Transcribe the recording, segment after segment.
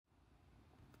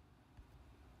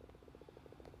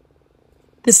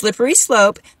The slippery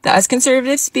slope that us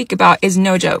conservatives speak about is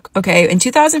no joke, okay? In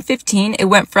 2015, it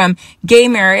went from gay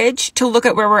marriage to look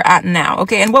at where we're at now,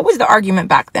 okay? And what was the argument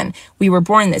back then? We were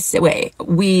born this way.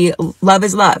 Love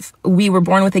is love. We were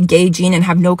born with a gay gene and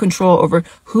have no control over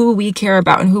who we care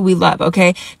about and who we love,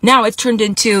 okay? Now it's turned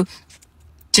into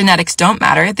genetics don't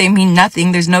matter. They mean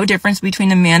nothing. There's no difference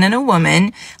between a man and a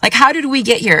woman. Like, how did we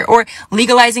get here? Or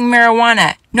legalizing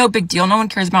marijuana. No big deal. No one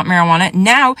cares about marijuana.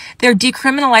 Now they're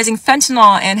decriminalizing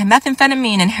fentanyl and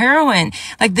methamphetamine and heroin.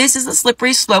 Like, this is the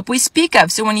slippery slope we speak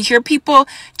of. So when you hear people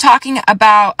talking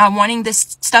about wanting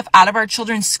this stuff out of our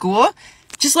children's school,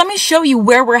 just let me show you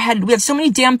where we're headed. We have so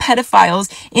many damn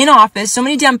pedophiles in office, so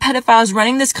many damn pedophiles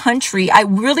running this country. I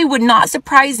really would not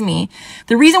surprise me.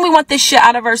 The reason we want this shit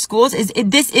out of our schools is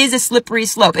this is a slippery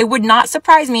slope. It would not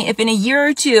surprise me if in a year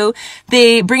or two,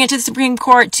 they bring it to the Supreme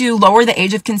Court to lower the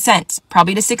age of consent,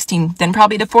 probably to 16, then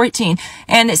probably to 14.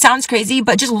 And it sounds crazy,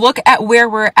 but just look at where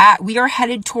we're at. We are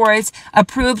headed towards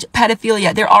approved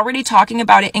pedophilia. They're already talking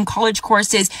about it in college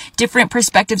courses, different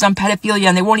perspectives on pedophilia,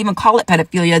 and they won't even call it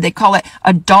pedophilia. They call it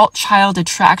adult child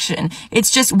attraction.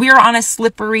 It's just, we're on a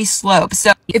slippery slope.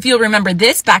 So if you'll remember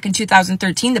this, back in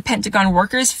 2013, the Pentagon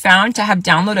workers found to have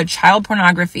downloaded child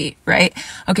pornography, right?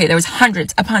 Okay, there was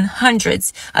hundreds upon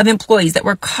hundreds of employees that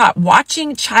were caught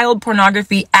watching child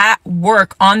pornography at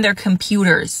work on their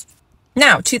computers.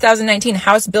 Now, 2019,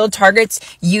 House bill targets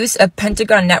use of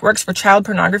Pentagon networks for child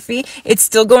pornography. It's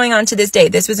still going on to this day.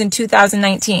 This was in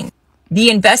 2019. The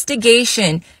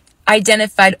investigation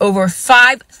identified over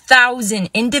 5,000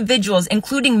 individuals,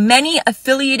 including many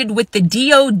affiliated with the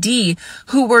DOD,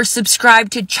 who were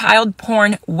subscribed to child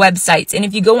porn websites. And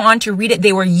if you go on to read it,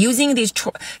 they were using these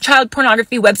child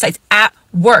pornography websites at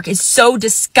work. It's so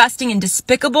disgusting and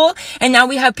despicable. And now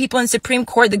we have people in Supreme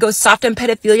Court that go soft on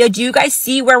pedophilia. Do you guys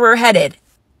see where we're headed?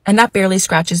 And that barely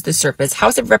scratches the surface.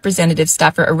 House of Representatives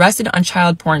staffer arrested on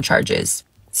child porn charges.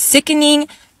 Sickening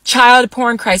child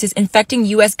porn crisis infecting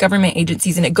U.S. government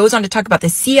agencies. And it goes on to talk about the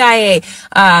CIA,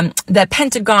 the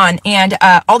Pentagon, and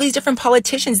all these different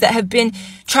politicians that have been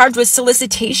charged with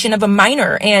solicitation of a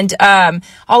minor, and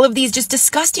all of these just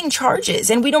disgusting charges.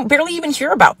 And we don't barely even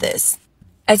hear about this.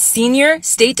 A senior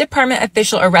State Department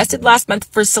official arrested last month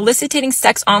for soliciting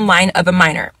sex online of a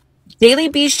minor. Daily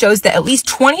Beast shows that at least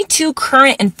 22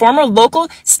 current and former local,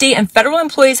 state, and federal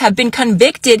employees have been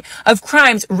convicted of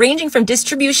crimes ranging from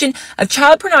distribution of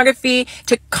child pornography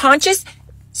to conscious,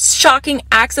 shocking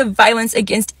acts of violence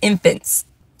against infants.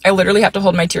 I literally have to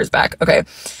hold my tears back. Okay.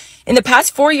 In the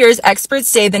past 4 years, experts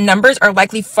say the numbers are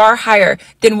likely far higher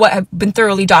than what have been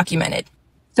thoroughly documented.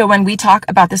 So when we talk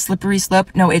about the slippery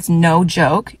slope, no, it's no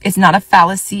joke. It's not a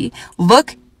fallacy.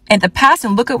 Look at the past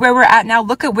and look at where we're at now.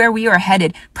 Look at where we are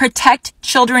headed. Protect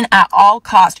children at all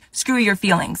cost. Screw your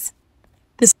feelings.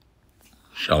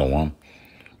 Shalom.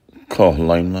 Call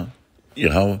Laima,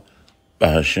 Yahweh,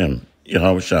 Bahashem,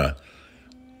 Yahweh Shai,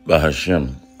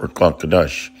 Bahashem, Rakal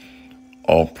Kadash.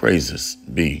 All praises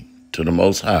be to the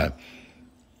Most High,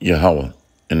 Yahweh,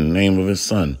 in the name of His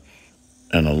Son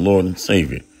and our Lord and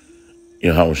Savior,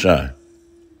 Yahweh Shai.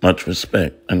 Much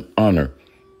respect and honor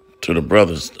to the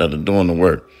brothers that are doing the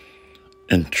work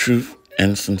in truth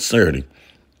and sincerity,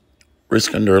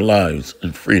 risking their lives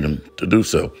and freedom to do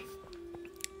so,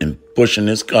 and pushing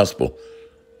this gospel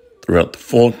throughout the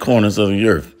four corners of the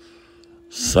earth.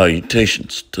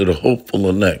 Salutations to the hopeful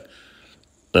elect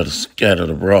that are scattered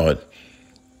abroad,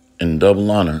 and double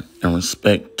honor and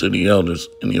respect to the elders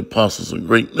and the apostles of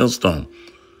Great Millstone.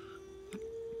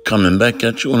 Coming back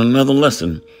at you on another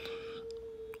lesson.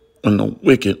 When the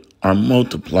wicked are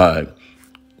multiplied,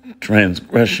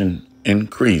 transgression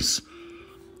increase.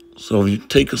 So if you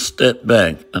take a step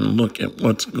back and look at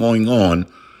what's going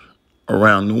on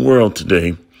around the world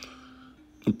today,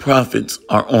 the prophets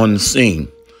are on the scene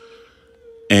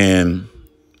and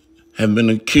have been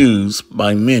accused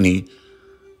by many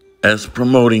as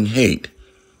promoting hate,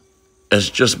 as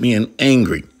just being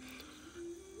angry.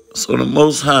 So the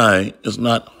Most High is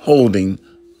not holding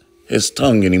His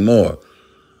tongue anymore.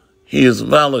 He is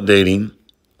validating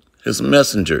His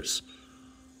messengers,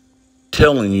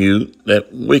 telling you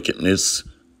that wickedness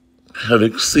have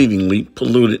exceedingly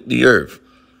polluted the earth,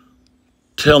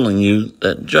 telling you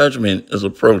that judgment is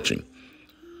approaching,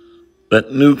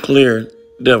 that nuclear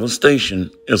devastation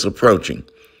is approaching,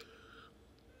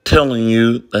 telling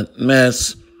you that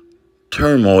mass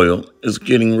turmoil is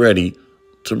getting ready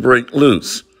to break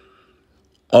loose.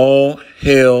 All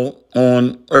hell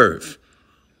on earth,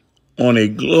 on a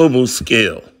global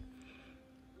scale,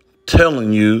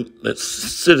 telling you that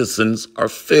citizens are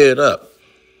fed up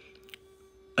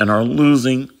and are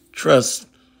losing trust,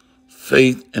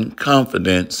 faith, and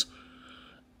confidence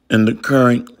and the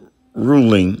current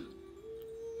ruling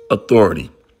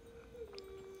authority.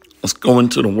 Let's go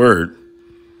into the word.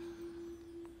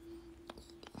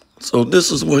 So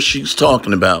this is what she's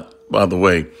talking about, by the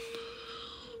way.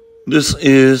 This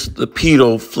is the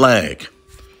pedo flag.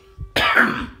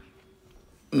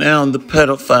 Now the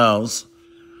pedophiles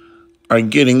are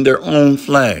getting their own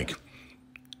flag.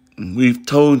 We've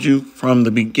told you from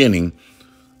the beginning,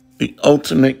 the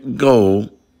ultimate goal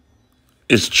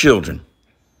is children.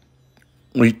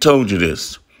 We told you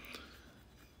this.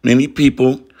 Many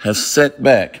people have sat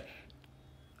back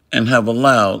and have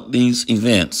allowed these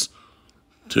events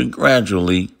to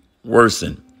gradually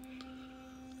worsen,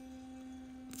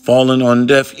 falling on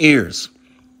deaf ears.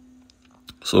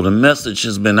 So the message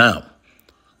has been out.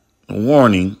 The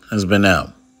warning has been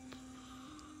out.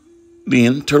 The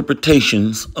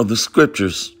interpretations of the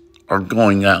scriptures are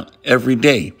going out every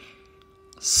day,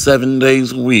 7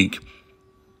 days a week,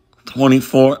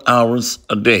 24 hours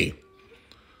a day.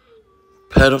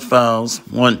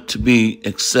 Pedophiles want to be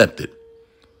accepted,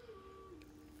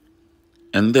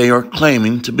 and they are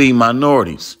claiming to be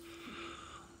minorities.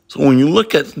 So when you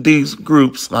look at these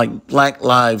groups like Black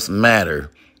Lives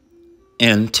Matter,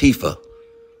 Antifa,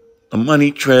 the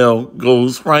money trail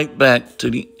goes right back to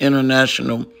the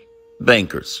international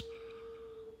bankers.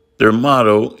 Their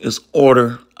motto is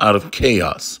order out of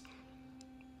chaos.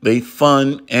 They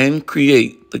fund and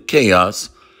create the chaos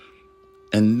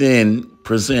and then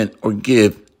present or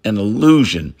give an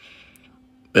illusion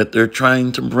that they're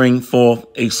trying to bring forth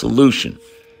a solution.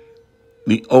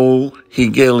 The old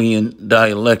Hegelian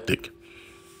dialectic.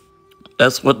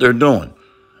 That's what they're doing.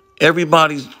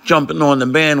 Everybody's jumping on the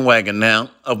bandwagon now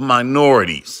of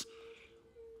minorities.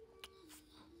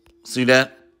 See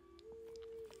that?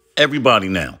 Everybody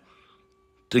now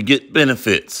to get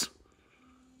benefits.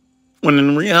 When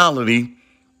in reality,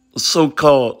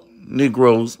 so-called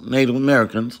Negroes, Native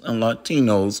Americans, and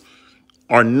Latinos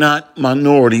are not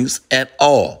minorities at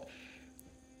all.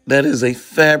 That is a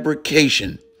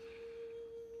fabrication.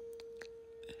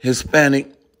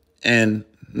 Hispanic and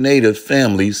Native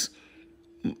families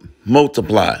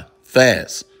multiply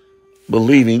fast,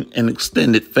 believing in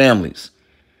extended families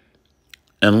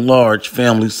and large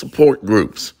family support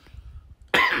groups.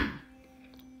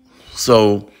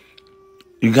 So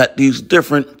you got these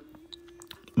different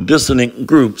dissonant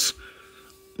groups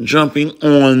jumping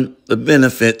on the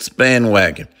benefits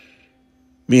bandwagon,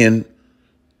 being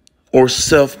or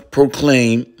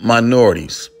self-proclaimed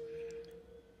minorities.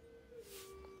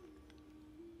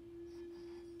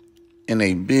 In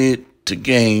a bid to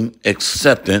gain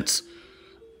acceptance,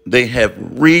 they have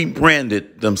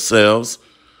rebranded themselves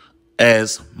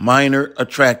as minor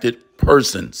attracted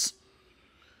persons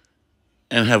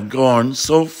and have gone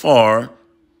so far,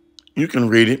 you can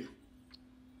read it.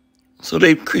 So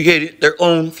they've created their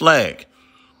own flag.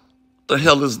 The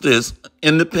hell is this?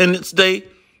 Independence Day?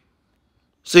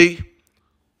 See?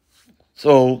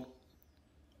 So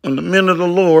when the men of the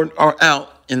Lord are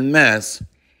out in mass,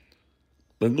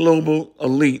 the global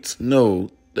elites know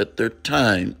that their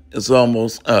time is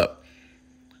almost up.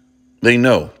 They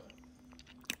know.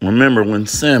 Remember when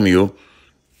Samuel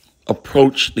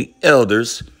approached the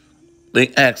elders, they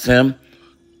asked him,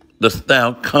 "Dost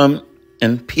thou come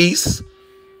in peace?"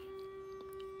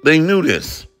 They knew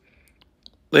this.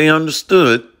 They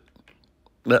understood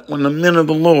that when the men of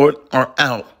the Lord are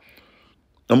out,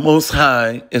 the Most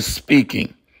High is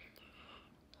speaking.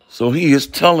 So he is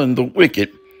telling the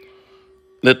wicked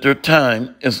that their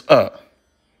time is up.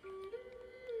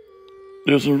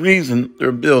 There's a reason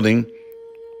they're building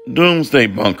doomsday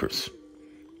bunkers.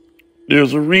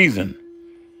 There's a reason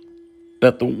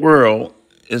that the world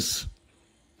is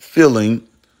feeling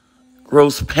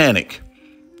gross panic,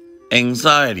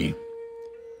 anxiety,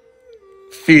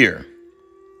 fear,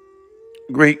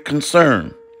 great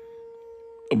concern.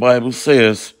 The Bible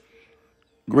says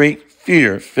great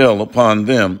fear fell upon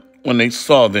them when they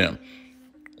saw them.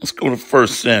 Let's go to 1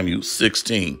 Samuel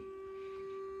 16.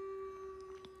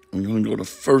 I'm going to go to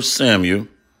 1 Samuel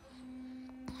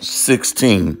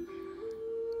 16,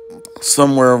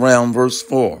 somewhere around verse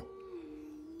 4.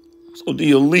 So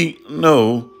the elite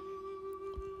know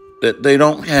that they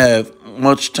don't have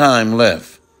much time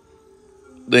left.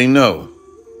 They know.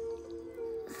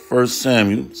 1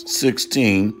 Samuel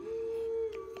 16,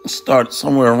 start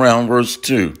somewhere around verse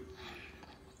 2.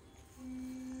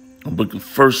 The book of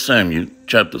 1 Samuel,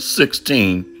 chapter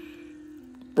 16,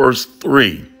 verse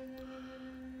 3.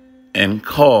 And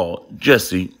call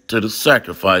Jesse to the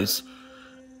sacrifice,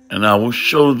 and I will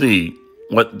show thee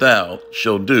what thou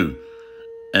shalt do,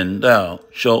 and thou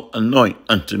shalt anoint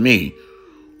unto me,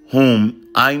 whom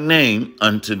I name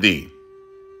unto thee.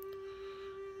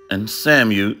 And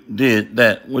Samuel did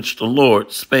that which the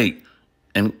Lord spake,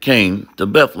 and came to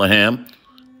Bethlehem,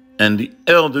 and the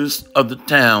elders of the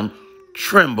town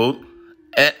trembled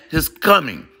at his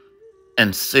coming,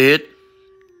 and said,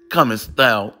 Comest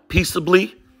thou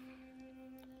peaceably?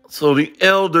 So the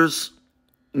elders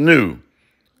knew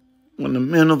when the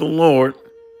men of the Lord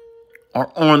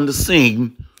are on the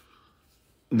scene,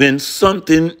 then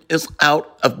something is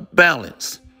out of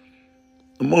balance.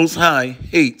 The Most High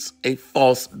hates a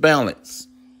false balance.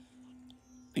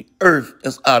 The earth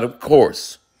is out of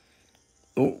course.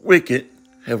 The wicked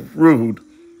have ruled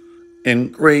in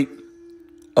great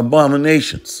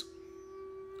abominations,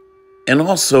 and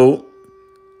also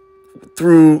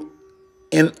through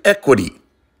inequity.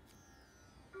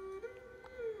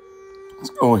 Let's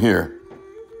go here.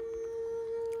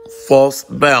 False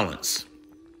balance.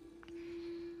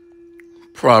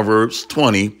 Proverbs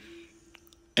 20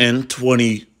 and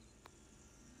 22.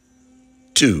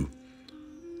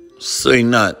 Say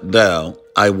not thou,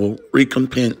 I will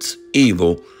recompense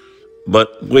evil,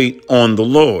 but wait on the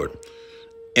Lord,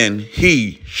 and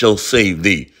he shall save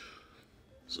thee.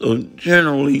 So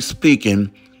generally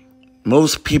speaking,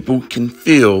 most people can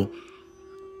feel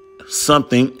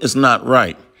something is not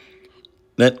right.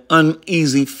 That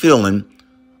uneasy feeling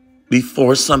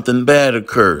before something bad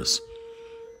occurs.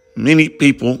 Many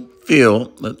people feel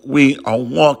that we are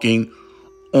walking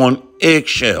on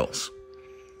eggshells.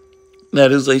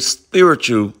 That is a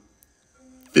spiritual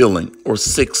feeling or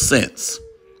sixth sense.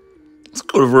 Let's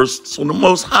go to verse. So the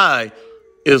Most High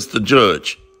is the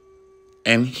judge,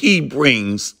 and he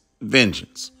brings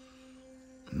vengeance,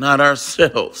 not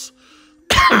ourselves.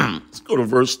 Let's go to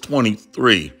verse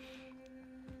 23.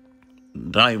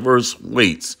 Diverse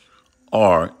weights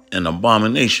are an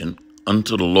abomination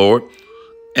unto the Lord,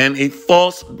 and a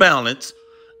false balance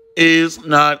is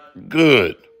not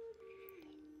good.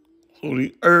 So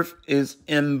the earth is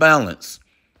imbalanced.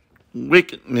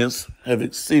 Wickedness have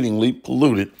exceedingly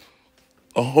polluted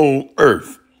the whole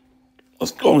earth.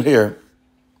 Let's go here.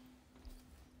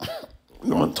 We're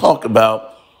going to talk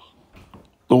about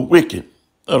the wicked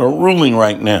that are ruling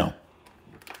right now.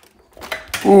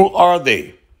 Who are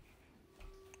they?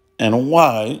 And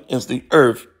why is the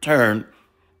earth turned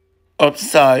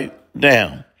upside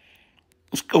down?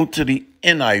 Let's go to the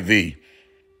NIV,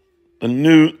 the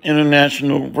New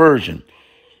International Version,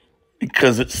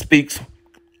 because it speaks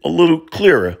a little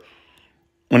clearer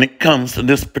when it comes to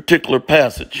this particular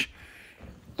passage.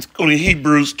 Let's go to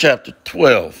Hebrews chapter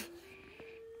 12,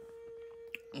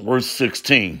 verse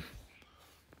 16.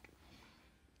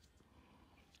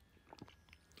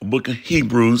 The book of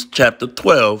Hebrews chapter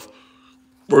 12,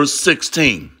 verse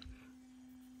 16.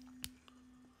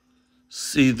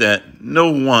 See that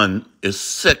no one is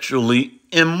sexually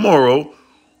immoral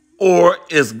or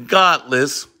is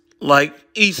godless like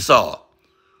Esau,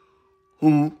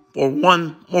 who for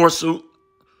one morsel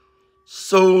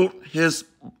sold his,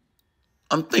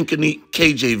 I'm thinking the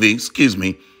KJV, excuse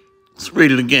me. Let's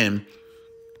read it again.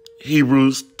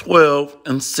 Hebrews 12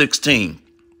 and 16.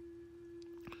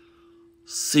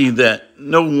 See that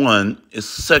no one is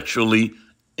sexually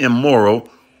immoral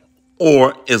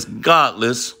or is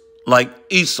godless like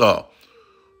Esau,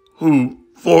 who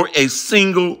for a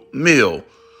single meal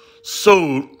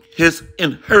sold his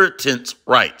inheritance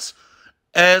rights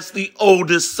as the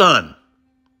oldest son.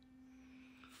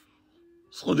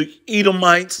 So the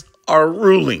Edomites are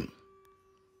ruling,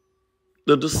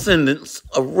 the descendants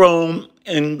of Rome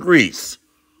and Greece,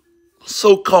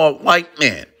 so-called white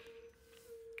man,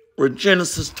 where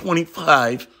Genesis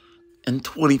 25 and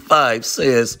 25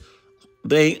 says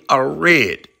they are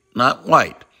red, not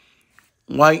white.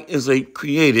 White is a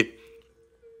created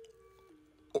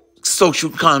social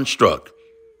construct.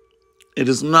 It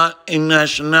is not a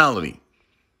nationality.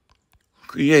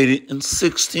 Created in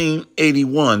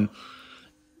 1681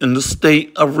 in the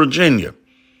state of Virginia,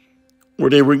 where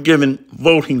they were given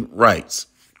voting rights,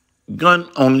 gun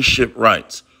ownership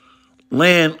rights,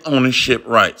 land ownership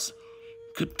rights,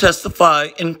 could testify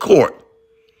in court,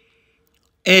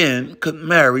 and could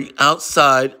marry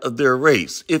outside of their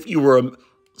race. If you were a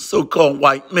so-called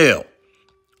white male,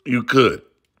 you could.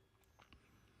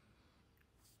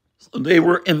 So they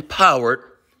were empowered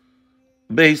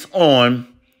based on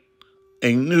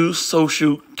a new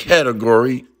social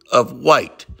category of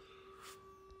white.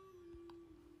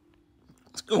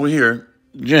 Let's go here,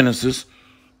 Genesis.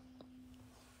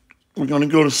 We're going to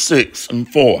go to 6 and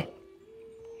 4.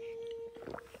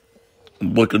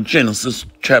 Book of Genesis,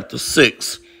 chapter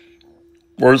 6,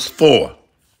 verse 4.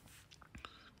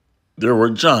 There were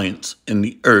giants in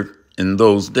the earth in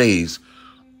those days,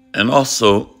 and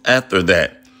also after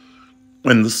that,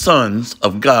 when the sons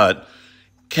of God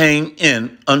came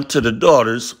in unto the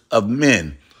daughters of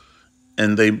men,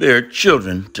 and they bare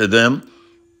children to them.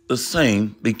 The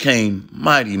same became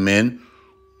mighty men,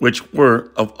 which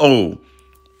were of old,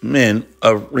 men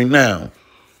of renown.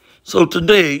 So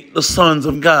today, the sons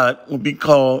of God will be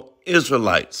called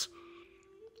Israelites,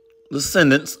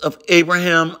 descendants of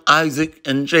Abraham, Isaac,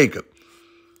 and Jacob.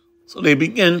 So they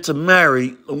begin to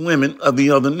marry the women of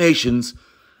the other nations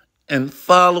and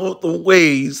follow the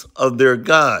ways of their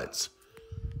gods,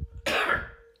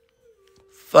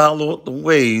 follow the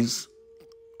ways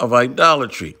of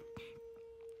idolatry,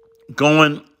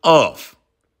 going off.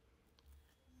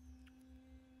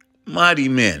 Mighty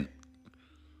men.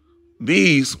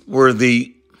 These were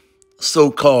the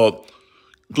so-called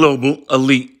global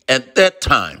elite at that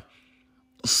time,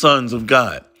 sons of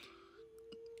God.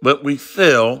 But we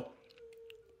fell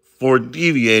for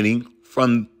deviating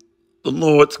from the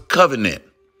Lord's covenant.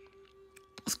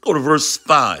 Let's go to verse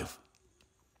 5.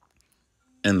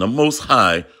 And the Most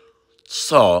High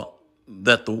saw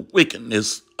that the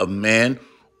wickedness of man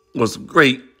was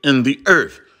great in the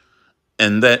earth,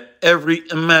 and that every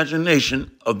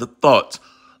imagination of the thoughts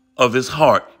of his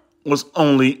heart was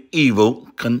only evil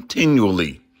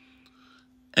continually.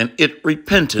 And it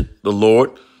repented the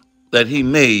Lord that he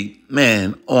made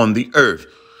man on the earth,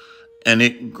 and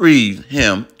it grieved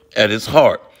him at his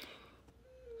heart.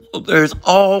 So there's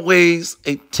always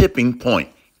a tipping point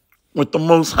with the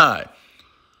Most High,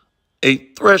 a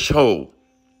threshold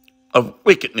of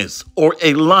wickedness, or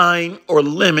a line or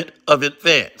limit of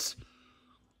advance.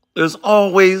 There's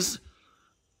always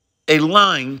a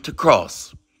line to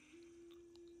cross,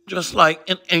 just like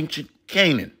in ancient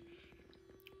Canaan,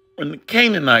 when the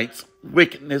Canaanites'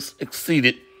 wickedness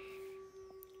exceedingly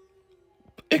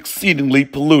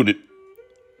polluted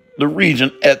the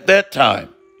region at that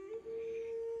time.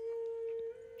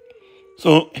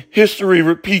 So history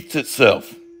repeats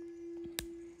itself.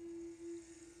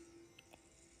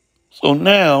 So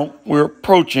now we're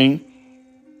approaching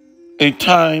a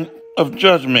time of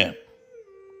judgment.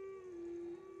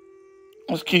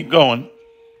 Let's keep going.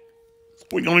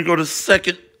 We're going to go to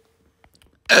 2nd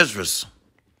Ezra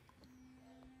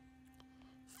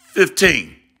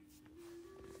 15.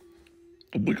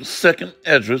 The book of 2nd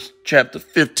Ezra, chapter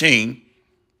 15.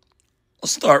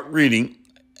 Let's start reading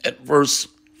at verse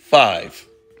 5.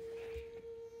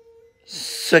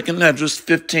 2nd Ezra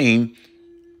 15,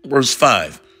 verse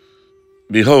 5.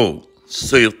 Behold,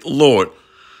 saith the Lord,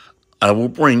 I will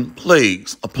bring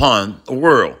plagues upon the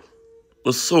world,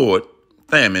 the sword,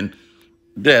 famine,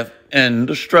 death, and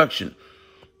destruction.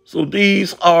 So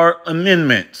these are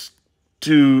amendments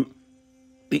to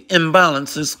the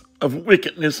imbalances of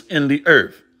wickedness in the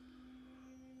earth.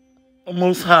 The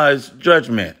Most High's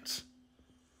judgments.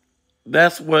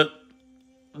 That's what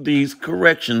these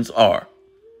corrections are.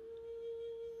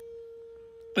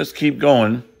 Let's keep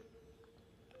going.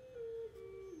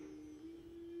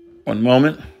 One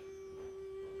moment.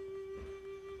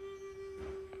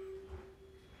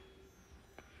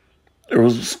 There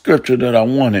was a scripture that I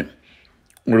wanted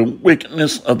where the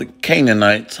wickedness of the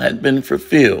Canaanites had been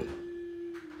fulfilled.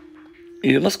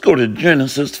 Yeah, let's go to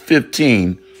Genesis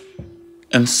 15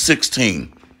 and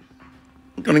 16.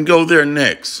 We're going to go there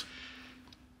next.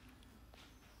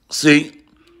 See,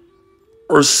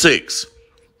 verse 6.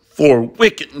 For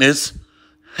wickedness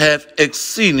hath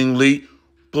exceedingly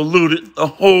polluted the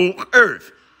whole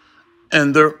earth,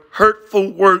 and their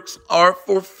hurtful works are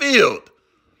fulfilled.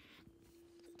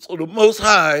 So the Most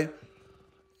High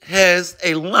has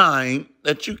a line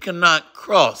that you cannot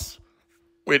cross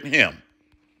with him.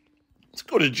 Let's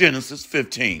go to Genesis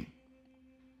 15.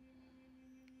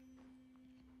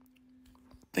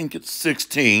 I think it's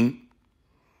 16.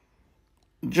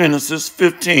 Genesis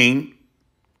 15.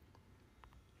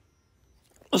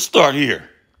 Let's start here.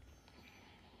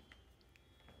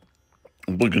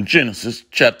 Book of Genesis,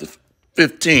 chapter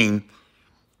 15.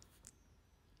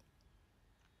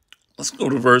 Let's go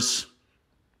to verse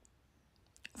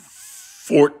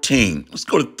 14. Let's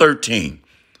go to 13.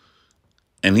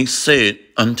 And he said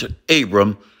unto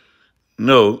Abram,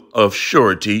 Know of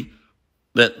surety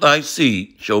that thy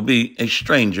seed shall be a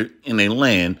stranger in a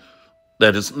land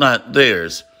that is not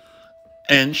theirs,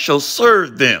 and shall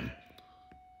serve them,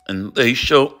 and they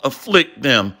shall afflict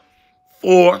them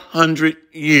 400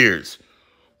 years.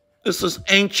 This is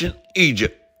ancient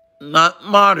Egypt, not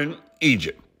modern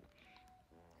Egypt.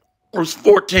 Verse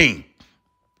 14.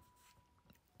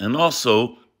 And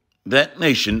also that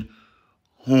nation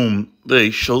whom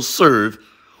they shall serve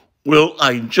will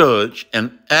I judge,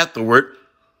 and afterward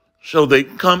shall they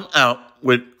come out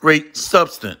with great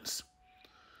substance.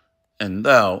 And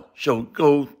thou shalt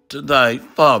go to thy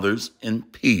fathers in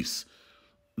peace.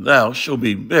 thou shalt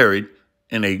be buried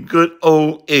in a good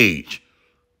old age.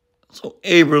 So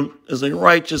Abram is a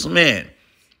righteous man,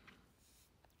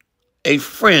 a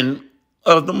friend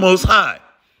of the Most High.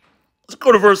 Let's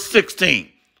go to verse 16,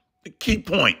 the key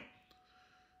point.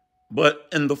 But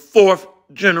in the fourth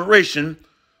generation,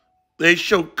 they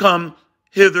shall come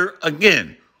hither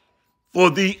again, for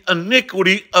the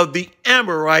iniquity of the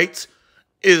Amorites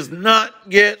is not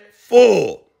yet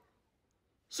full.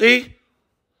 See?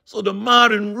 So the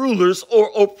modern rulers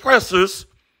or oppressors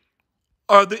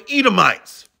are the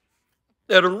Edomites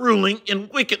that are ruling in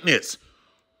wickedness.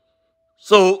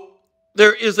 So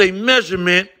there is a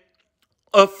measurement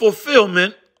of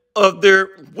fulfillment of their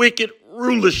wicked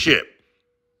rulership,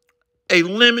 a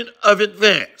limit of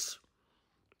advance.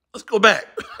 Let's go back.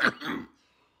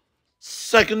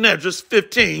 2nd Esdras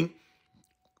 15,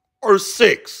 verse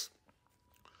 6.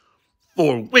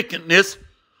 For wickedness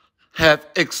hath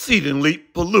exceedingly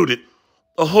polluted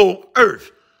the whole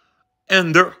earth,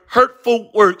 and their hurtful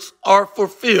works are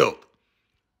fulfilled.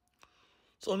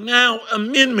 So now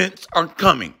amendments are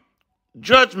coming,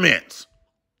 judgments.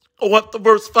 Go up to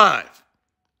verse 5.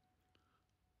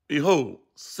 Behold,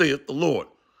 saith the Lord,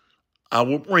 I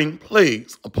will bring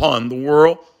plagues upon the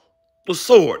world, the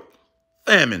sword,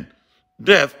 famine,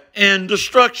 death, and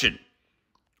destruction.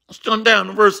 Let's jump down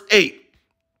to verse 8.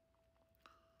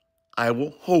 I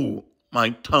will hold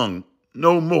my tongue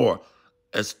no more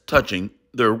as touching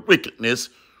their wickedness,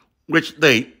 which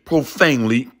they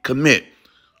profanely commit.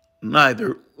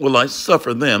 Neither will I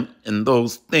suffer them in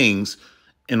those things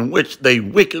in which they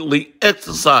wickedly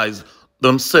exercise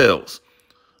themselves.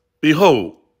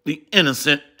 Behold, the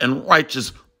innocent and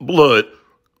righteous blood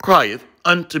crieth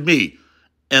unto me,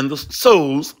 and the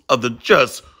souls of the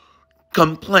just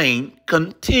complain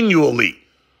continually.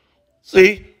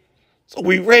 See? So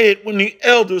we read when the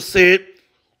elder said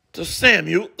to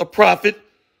Samuel, the prophet,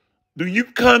 do you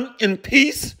come in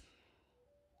peace?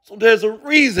 So there's a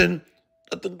reason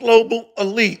that the global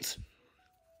elites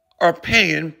are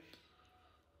paying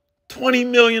 $20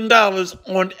 million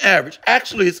on average.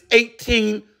 Actually, it's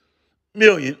 $18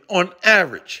 million on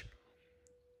average.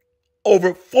 Over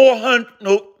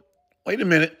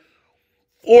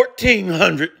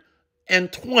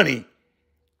 1,420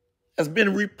 has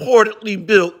been reportedly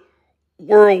built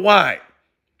worldwide.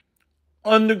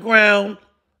 Underground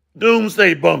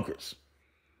doomsday bunkers.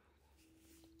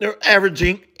 They're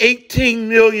averaging 18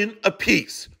 million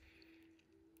apiece.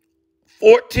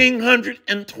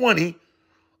 1,420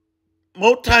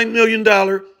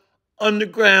 multi-million-dollar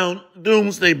underground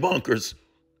doomsday bunkers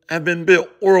have been built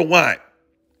worldwide.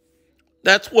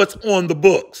 That's what's on the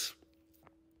books.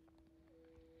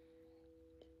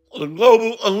 The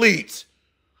global elites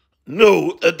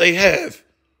know that they have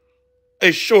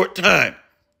a short time.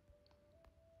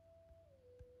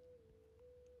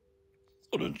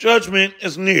 So the judgment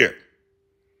is near,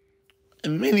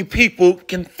 and many people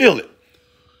can feel it.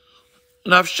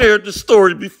 And I've shared this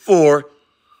story before.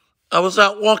 I was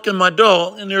out walking my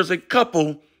dog, and there's a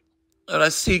couple that I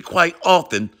see quite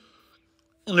often,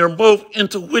 and they're both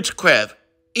into witchcraft,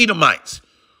 Edomites.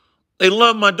 They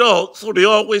love my dog, so they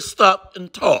always stop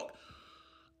and talk.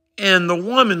 And the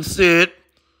woman said,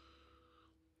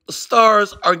 the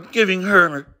stars are giving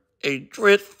her a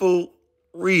dreadful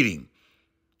reading.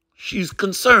 She's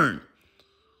concerned.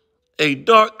 A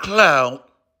dark cloud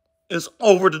is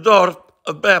over the daughter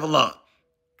of Babylon,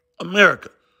 America.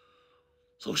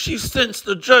 So she sensed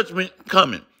the judgment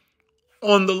coming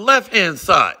on the left-hand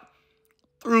side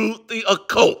through the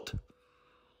occult.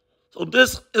 So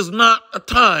this is not a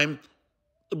time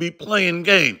to be playing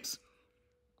games.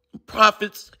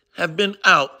 Prophets have been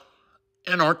out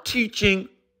and are teaching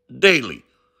daily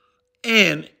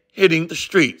and hitting the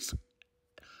streets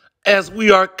as we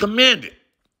are commanded.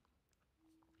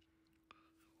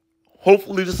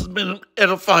 Hopefully this has been an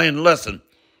edifying lesson.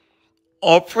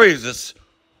 All praises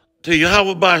to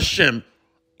Yahweh Ba'Hashem,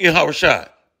 Yahweh Shai,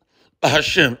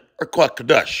 Ba'Hashem, Erkwat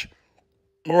Kadash,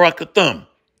 Marakathum.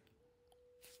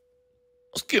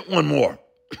 Let's get one more.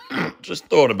 Just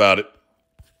thought about it.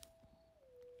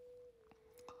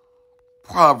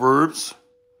 Proverbs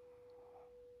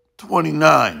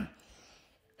 29.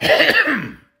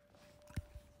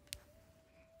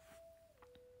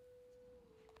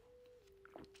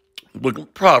 Book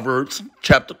of Proverbs,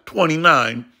 chapter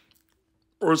 29,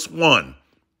 verse 1.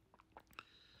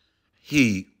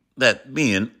 He that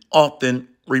being often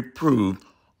reproved,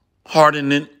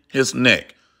 hardening his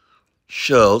neck,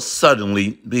 shall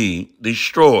suddenly be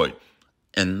destroyed,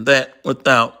 and that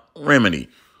without remedy.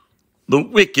 The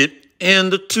wicked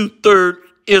and the 2/3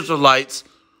 Israelites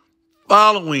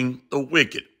following the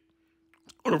wicked.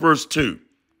 Go to verse 2.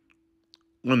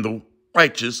 When the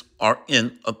righteous are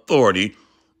in authority,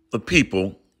 the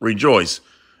people rejoice.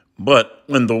 But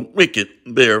when the wicked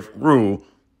bear rule,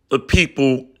 the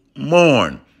people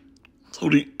mourn. So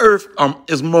the earth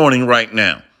is mourning right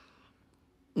now.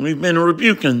 We've been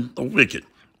rebuking the wicked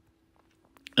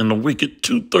and the wicked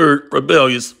 2/3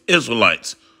 rebellious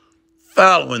Israelites,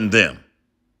 following them.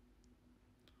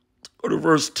 Go to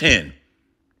verse 10.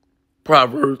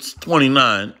 Proverbs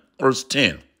 29, verse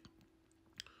 10.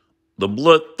 The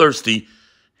bloodthirsty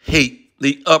hate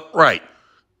the upright,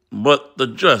 but the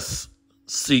just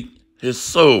seek his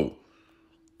soul.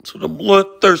 So the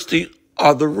bloodthirsty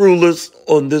are the rulers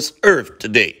on this earth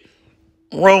today.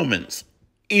 Romans,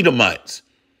 Edomites,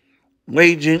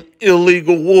 waging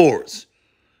illegal wars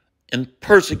and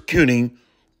persecuting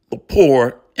the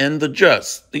poor and the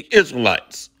just, the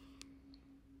Israelites.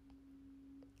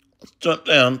 Let's jump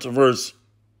down to verse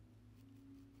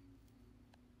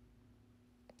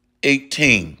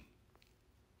 18.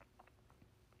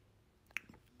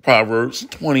 Proverbs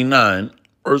 29,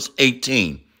 verse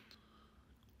 18.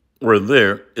 Where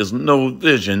there is no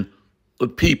vision, the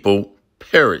people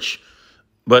perish.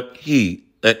 But he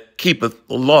that keepeth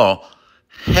the law,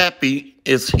 happy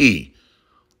is he.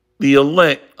 The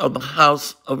elect of the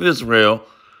house of Israel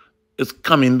is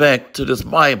coming back to this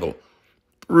Bible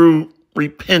through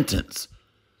repentance,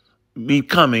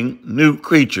 becoming new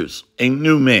creatures, a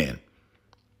new man.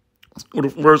 Let's go to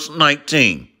verse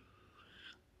 19.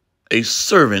 A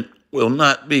servant will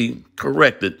not be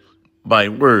corrected by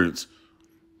words,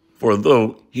 for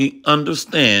though he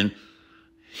understand,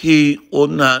 he will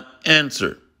not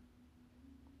answer.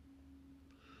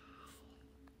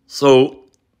 So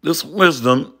this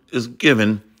wisdom is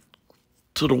given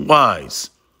to the wise,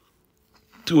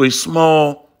 to a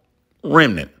small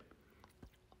remnant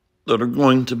that are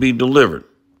going to be delivered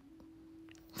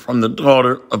from the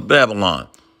daughter of Babylon,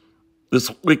 this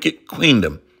wicked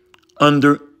queendom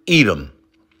under Edom.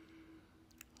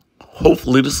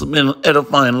 Hopefully this has been an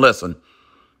edifying lesson.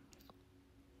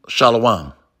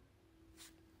 Shalom.